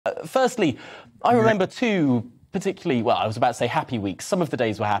Firstly, I remember two particularly, well, I was about to say happy weeks. Some of the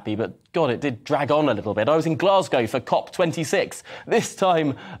days were happy, but God, it did drag on a little bit. I was in Glasgow for COP27 this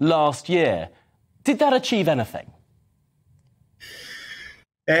time last year. Did that achieve anything?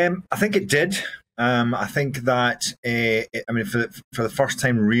 I think it did. I think that, for the first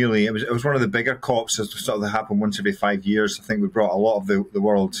time, really, it was one of the bigger COPs that sort of happen once every 5 years. I think we brought a lot of the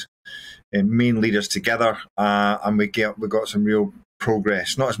world's main leaders together, and we got some real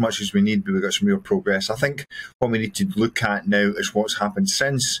progress. Not as much as we need, but we got some real progress. I think what we need to look at now is what's happened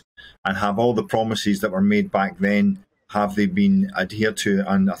since, and have all the promises that were made back then, have they been adhered to?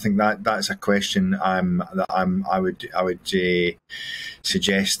 And I think that's a question I would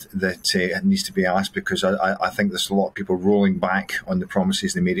suggest that it needs to be asked, because I think there's a lot of people rolling back on the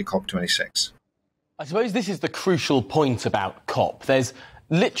promises they made at COP26. I suppose this is the crucial point about COP. There's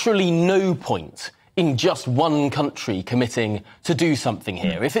literally no point in just one country committing to do something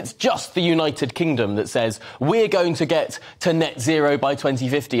here. If it's just the United Kingdom that says we're going to get to net zero by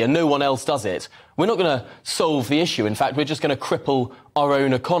 2050 and no one else does it, we're not going to solve the issue. In fact, we're just going to cripple our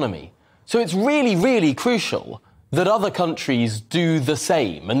own economy. So it's really, really crucial that other countries do the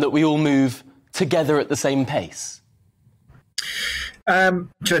same and that we all move together at the same pace.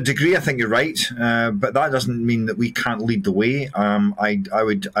 To a degree, I think you're right, but that doesn't mean that we can't lead the way. I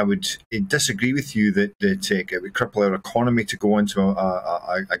would disagree with you that it would cripple our economy to go into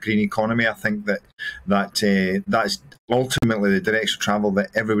a green economy. I think that's ultimately the direction of travel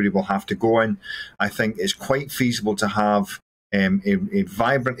that everybody will have to go in. I think it's quite feasible to have a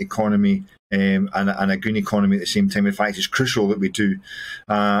vibrant economy and a green economy at the same time. In fact, it's crucial that we do.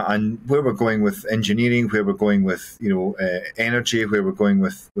 And where we're going with engineering, where we're going with energy, where we're going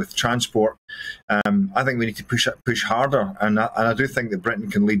with transport, I think we need to push harder. And I do think that Britain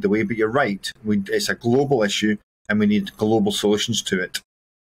can lead the way. But you're right, it's a global issue, and we need global solutions to it.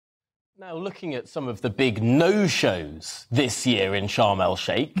 Now, looking at some of the big no-shows this year in Sharm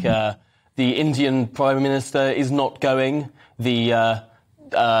el-Sheikh, the Indian Prime Minister is not going. The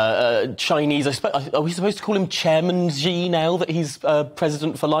Chinese, are we supposed to call him Chairman Xi now that he's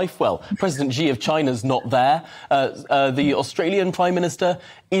president for life? Well, President Xi of China's not there. The Australian Prime Minister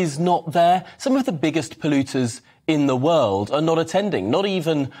is not there. Some of the biggest polluters in the world are not attending, not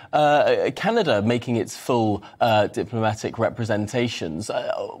even Canada making its full diplomatic representations.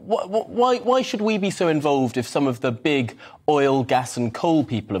 Why should we be so involved if some of the big oil, gas and coal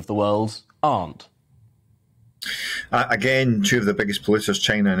people of the world aren't? Again, two of the biggest polluters,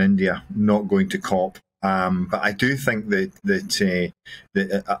 China and India, not going to COP. But I do think that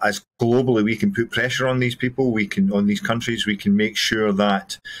as globally we can put pressure on these people, on these countries, we can make sure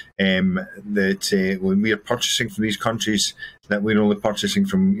that when we are purchasing from these countries, that we're only purchasing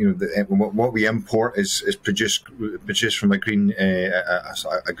from what we import is produced from a green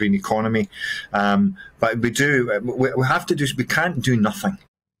economy. But we have to do. We can't do nothing.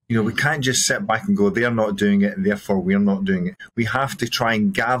 We can't just sit back and go, they're not doing it, and therefore we're not doing it. We have to try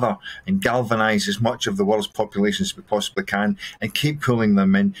and gather and galvanise as much of the world's population as we possibly can and keep pulling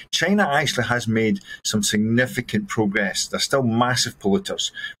them in. China actually has made some significant progress. They're still massive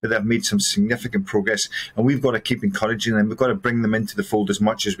polluters, but they've made some significant progress, and we've got to keep encouraging them. We've got to bring them into the fold as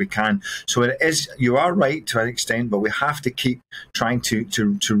much as we can. So it is, you are right to an extent, but we have to keep trying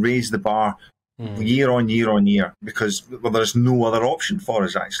to raise the bar year on year on year, because there's no other option for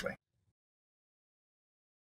us, actually.